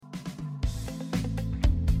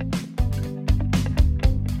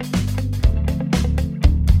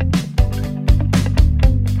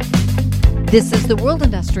This is the World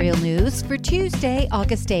Industrial News for Tuesday,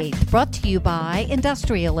 August 8th, brought to you by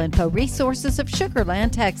Industrial Info Resources of Sugar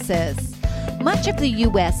Land, Texas. Much of the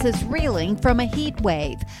U.S. is reeling from a heat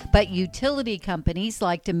wave, but utility companies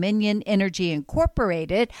like Dominion Energy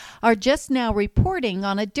Incorporated are just now reporting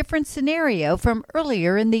on a different scenario from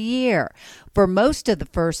earlier in the year. For most of the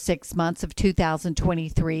first 6 months of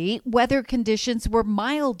 2023, weather conditions were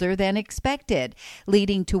milder than expected,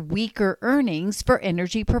 leading to weaker earnings for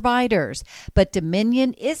energy providers. But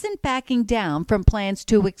Dominion isn't backing down from plans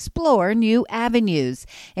to explore new avenues,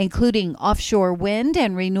 including offshore wind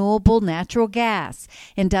and renewable natural gas.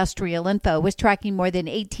 Industrial Info is tracking more than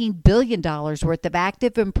 $18 billion worth of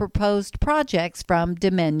active and proposed projects from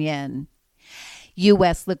Dominion.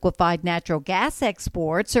 U.S. liquefied natural gas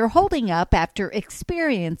exports are holding up after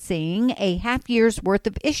experiencing a half year's worth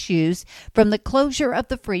of issues from the closure of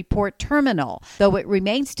the Freeport terminal, though it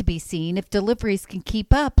remains to be seen if deliveries can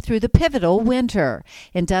keep up through the pivotal winter.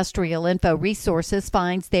 Industrial Info Resources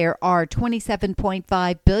finds there are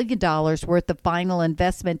 $27.5 billion worth of final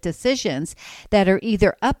investment decisions that are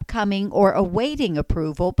either upcoming or awaiting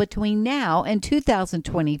approval between now and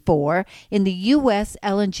 2024 in the U.S.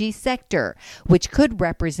 LNG sector, which could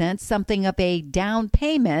represent something of a down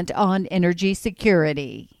payment on energy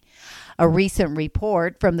security. A recent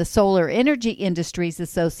report from the Solar Energy Industries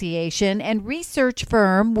Association and research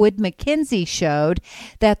firm Wood Mackenzie showed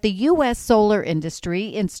that the U.S. solar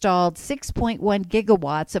industry installed 6.1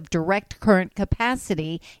 gigawatts of direct current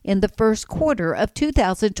capacity in the first quarter of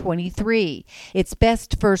 2023, its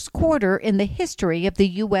best first quarter in the history of the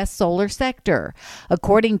U.S. solar sector.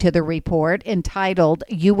 According to the report entitled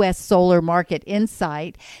U.S. Solar Market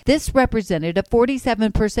Insight, this represented a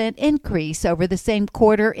 47% increase over the same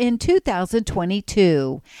quarter in 2022.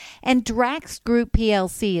 And Drax Group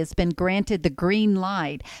PLC has been granted the green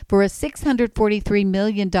light for a $643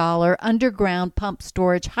 million underground pump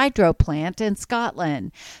storage hydro plant in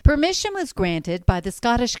Scotland. Permission was granted by the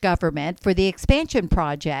Scottish government for the expansion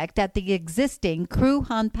project at the existing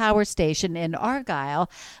Crewhon Power Station in Argyll,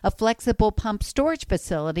 a flexible pump storage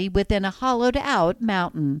facility within a hollowed-out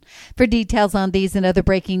mountain. For details on these and other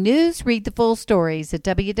breaking news, read the full stories at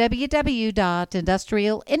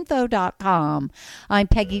www.industrialinfo.com. I'm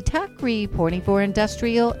Peggy Tuck, reporting for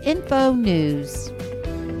Industrial Info News.